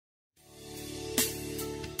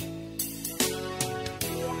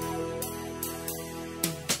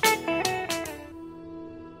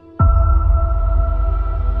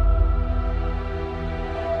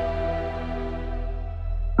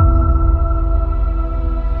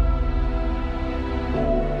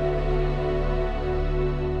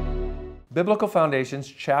Biblical Foundations,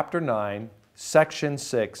 Chapter 9, Section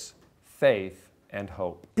 6, Faith and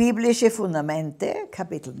Hope. Biblische Fundamente,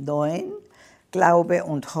 Kapitel 9, Glaube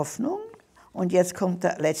und Hoffnung. Und jetzt kommt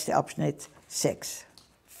der letzte Abschnitt, 6.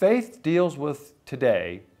 Faith deals with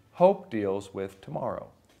today, hope deals with tomorrow.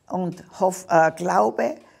 Und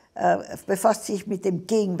Glaube befasst sich mit dem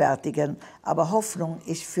Gegenwärtigen, aber Hoffnung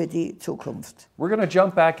ist für die Zukunft. We're going to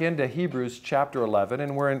jump back into Hebrews chapter 11,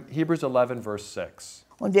 and we're in Hebrews 11, verse 6.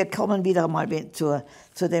 Und wir kommen wieder mal zu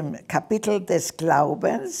dem Kapitel des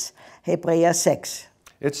Glaubens, Hebräer 6.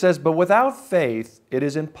 It says, "But without faith it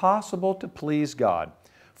is impossible to please God.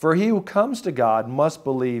 For he who comes to God must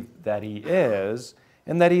believe that he is,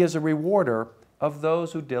 and that he is a rewarder of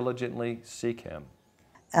those who diligently seek him."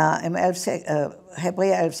 Im Hebräer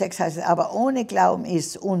 11,6 heißt es, aber ohne Glauben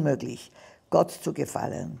ist es unmöglich, Gott zu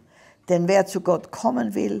gefallen. Denn wer zu Gott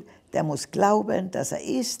kommen will, der muss glauben, dass er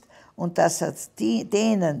ist und dass er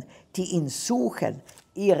denen, die ihn suchen,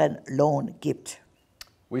 ihren Lohn gibt.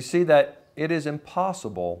 We see that it is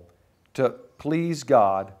impossible to please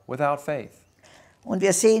God without faith. Und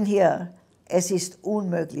wir sehen hier, es ist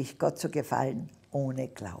unmöglich, Gott zu gefallen, ohne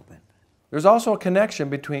Glauben. There's also a connection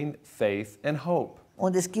between faith and hope.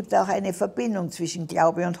 Und es gibt auch eine Verbindung zwischen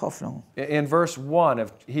Glaube und Hoffnung. In verse 1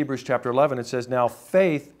 of Hebrews chapter 11, it says, "Now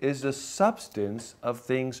faith is the substance of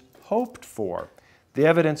things hoped for, the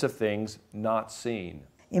evidence of things not seen."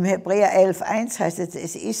 Im Hebräer 11,1 heißt es,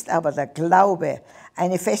 es ist aber der Glaube,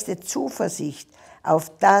 eine feste Zuversicht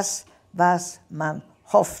auf das, was man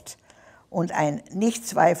hofft und ein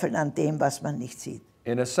Nichtzweifeln an dem, was man nicht sieht.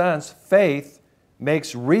 In a sense, faith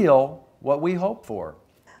makes real what we hope for.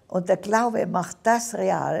 Und der Glaube macht das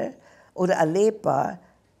real oder erlebbar,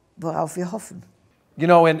 worauf wir hoffen. You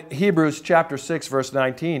know, in Hebrews chapter 6, verse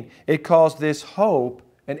 19, it calls this hope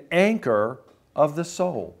an anchor of the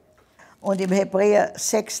soul. Und im Hebräer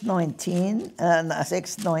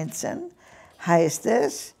 6,19 heißt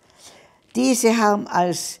es, diese haben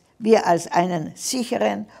wir als einen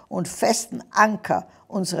sicheren und festen Anker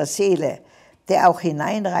unserer Seele, der auch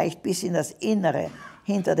hineinreicht bis in das Innere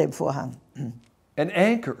hinter dem Vorhang. An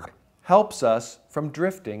anchor helps us from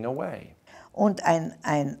drifting away. Und ein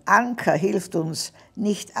Anker hilft uns,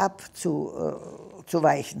 nicht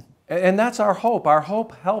abzuweichen. And that's our hope. Our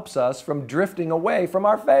hope helps us from drifting away from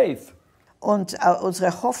our faith. Und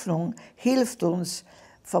unsere Hoffnung hilft uns,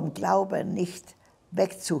 vom Glauben nicht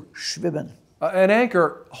wegzuschwimmen. An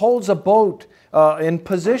anchor holds a boat in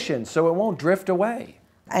position so it won't drift away.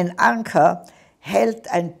 Ein Anker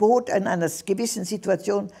hält ein Boot in einer gewissen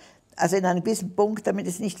Situation, also in einem gewissen Punkt, damit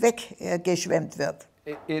es nicht weggeschwemmt wird.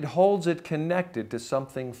 It holds it connected to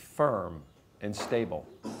something firm and stable.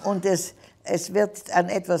 Und es wird an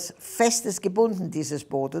etwas Festes gebunden, dieses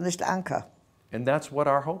Boot, und es ist der Anker. And that's what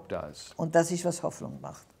our hope does. Und das ist, was Hoffnung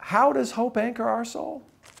macht. How does hope anchor our soul?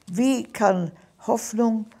 Wie kann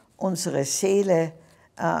Hoffnung unsere Seele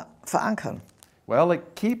verankern? Well,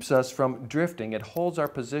 it keeps us from drifting. It holds our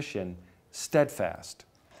position steadfast.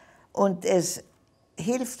 Und es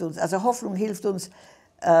hilft uns, also Hoffnung hilft uns,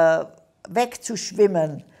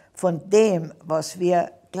 wegzuschwimmen von dem, was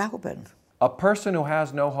wir glauben. A person who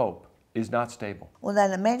has no hope is not stable. Und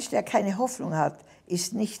ein Mensch, der keine Hoffnung hat,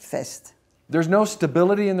 ist nicht fest. There's no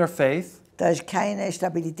stability in their faith, Da ist keine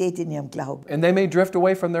Stabilität in ihrem Glauben. and they may drift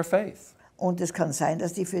away from their faith. Und es kann sein,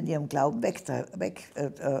 dass die von ihrem Glauben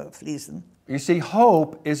wegfließen. You see,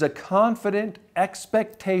 hope is a confident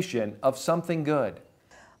expectation of something good.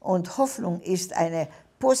 Und Hoffnung ist eine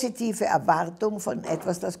positive Erwartung von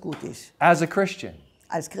etwas, das gut ist. As a Christian,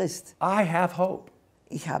 Als Christ, I have hope.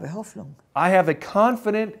 ich habe Hoffnung. I have a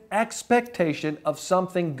confident expectation of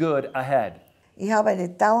something good ahead. Ich habe eine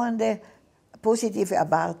dauernde positive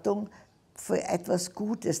Erwartung für etwas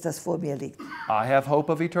Gutes, das vor mir liegt. I have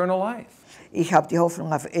hope of eternal life. Ich habe die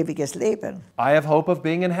Hoffnung auf ewiges Leben. I have hope of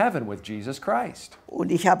being in heaven with Jesus Christ.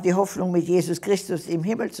 Und ich habe die Hoffnung, mit Jesus Christus im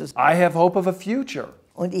Himmel zu sein. I have hope of a future.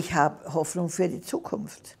 Und ich habe Hoffnung für die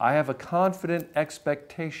Zukunft. I have a confident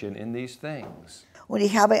expectation in these things. Und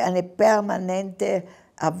ich habe eine permanente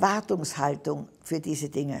Erwartungshaltung für diese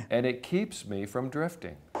Dinge. And it keeps me from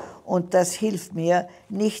drifting. Und das hilft mir,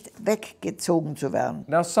 nicht weggezogen zu werden.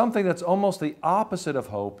 Now, something that's almost the opposite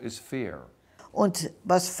of hope is fear. Und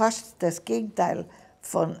was fast das Gegenteil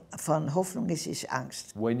von Hoffnung ist, ist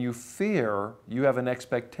Angst. When you fear, you have an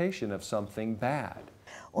expectation of something bad.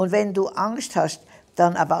 Und wenn du Angst hast,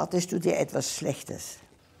 dann erwartest du dir etwas Schlechtes.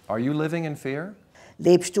 Are you living in fear?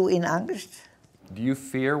 Lebst du in Angst? Do you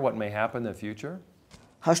fear what may happen in the future?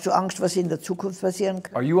 Hast du Angst, was in der Zukunft passieren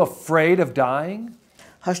kann? Are you afraid of dying?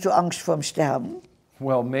 Hast du Angst vorm Sterben?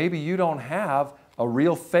 Well, maybe you don't have a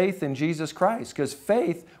real faith in Jesus Christ, because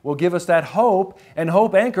faith will give us that hope, and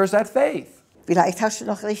hope anchors that faith. Vielleicht hast du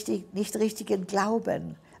noch nicht richtigen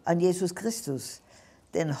Glauben an Jesus Christus,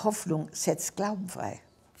 denn Hoffnung setzt Glauben frei.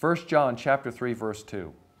 1 John chapter 3, verse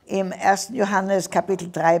 2. Im 1. Johannes Kapitel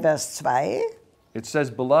 3, Vers 2, It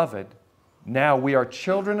says, Beloved, now we are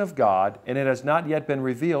children of God, and it has not yet been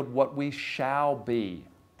revealed what we shall be.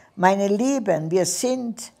 meine Lieben, wir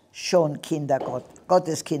sind schon Kinder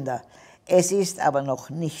Gottes Kinder. Es ist aber noch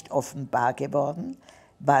nicht offenbar geworden,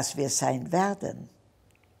 was wir sein werden.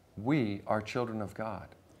 We are children of God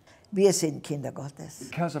Wir sind Kinder Gottes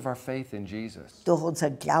because of our faith in Jesus. durch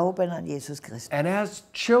unseren Glauben an Jesus Christus. And as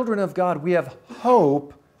children of God, we have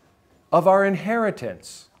hope of our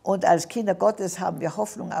inheritance. Und als Kinder Gottes haben wir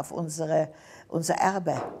Hoffnung auf unser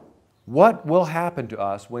Erbe. What will happen to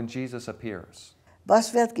us when Jesus appears?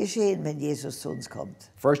 Was wird geschehen, wenn Jesus zu uns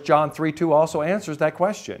kommt? 1 John 3:2 also answers that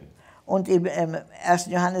question. Und im 1.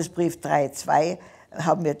 Johannesbrief 3,2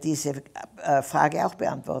 haben wir diese Frage auch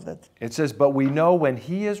beantwortet. It says, But we know when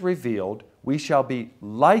he is revealed, we shall be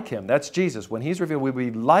like him. That's Jesus. When he's revealed, we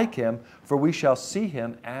will be like him, for we shall see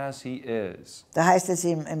him as he is. Da heißt es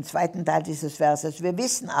im zweiten Teil dieses Verses, wir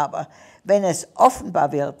wissen aber, wenn es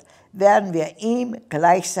offenbar wird, werden wir ihm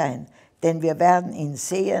gleich sein, denn wir werden ihn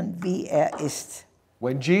sehen, wie er ist.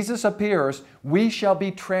 When Jesus appears, we shall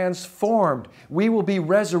be transformed. We will be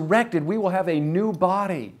resurrected. We will have a new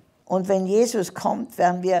body. Und wenn Jesus kommt,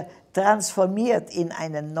 werden wir transformiert in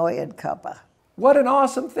einen neuen Körper. What an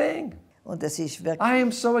awesome thing. Und das ist wirklich I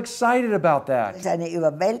am so excited about that. eine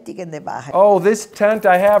überwältigende Wahrheit. Oh, this tent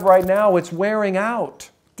I have right now, it's wearing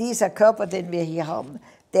out. Dieser Körper, den wir hier haben,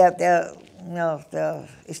 der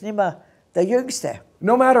ist nicht mehr der Jüngste.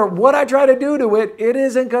 No matter what I try to do to it, it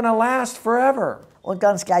isn't going to last forever. Und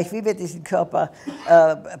ganz gleich, wie wir diesen Körper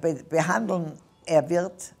behandeln, er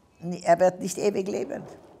wird nicht ewig leben.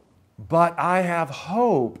 But I have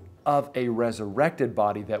hope of a resurrected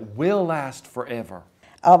body that will last forever.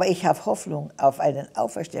 Aber ich habe Hoffnung auf einen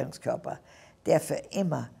Auferstehungskörper, der für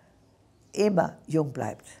immer jung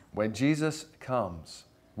bleibt. When Jesus comes,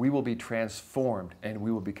 we will be transformed and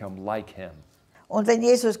we will become like him. Und wenn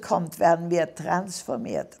Jesus kommt, werden wir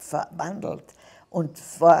transformiert, verwandelt und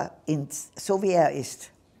so wie er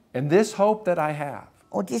ist. And this hope that I have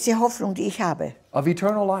Und diese Hoffnung, die ich habe, of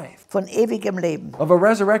eternal life, von ewigem Leben, of a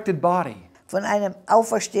resurrected body, von einem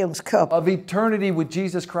Auferstehungskörper, of eternity with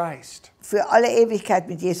Jesus Christ, für alle Ewigkeit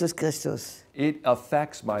mit Jesus Christus. it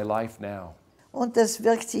affects my life now. Und das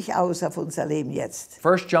wirkt sich aus auf unser Leben jetzt.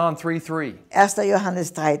 1 John 3:3. 1.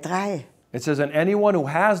 Johannes 3,3. It says, And anyone who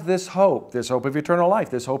has this hope of eternal life,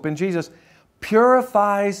 this hope in Jesus,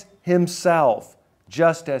 purifies himself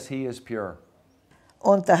just as he is pure.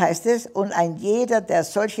 Und da heißt es, und ein jeder, der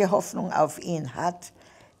solche Hoffnung auf ihn hat,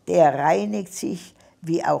 der reinigt sich,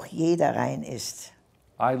 wie auch jeder rein ist.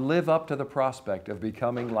 I live up to the prospect of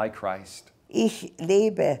becoming like Christ. Ich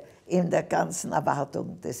lebe in der ganzen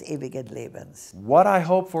Erwartung des ewigen Lebens. What I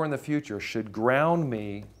hope for in the future should ground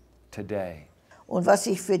me today. Und was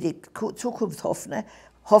ich für die Zukunft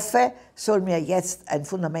hoffe, soll mir jetzt ein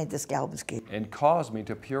Fundament des Glaubens geben. And cause me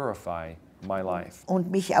to purify my life.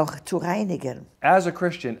 Und mich auch zu reinigen. As a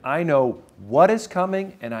Christian, I know what is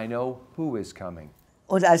coming and I know who is coming.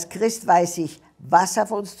 Und als Christ weiß ich, was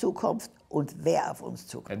auf uns zukommt und wer auf uns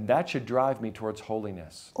zukommt. And that should drive me towards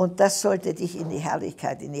holiness. Und das sollte dich in die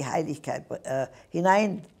Herrlichkeit, in die Heiligkeit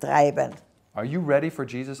hineintreiben. Are you ready for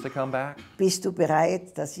Jesus to come back? Bist du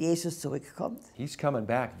bereit, dass Jesus zurückkommt? He's coming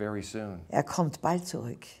back very soon. Er kommt bald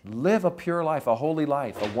zurück. Live a pure life, a holy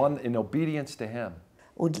life, a one in obedience to him.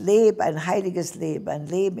 Und lebe ein heiliges Leben, ein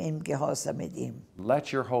Leben im Gehorsam mit ihm.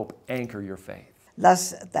 Let your hope anchor your faith.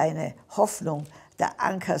 Lass deine Hoffnung der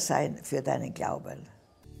Anker sein für deinen Glauben.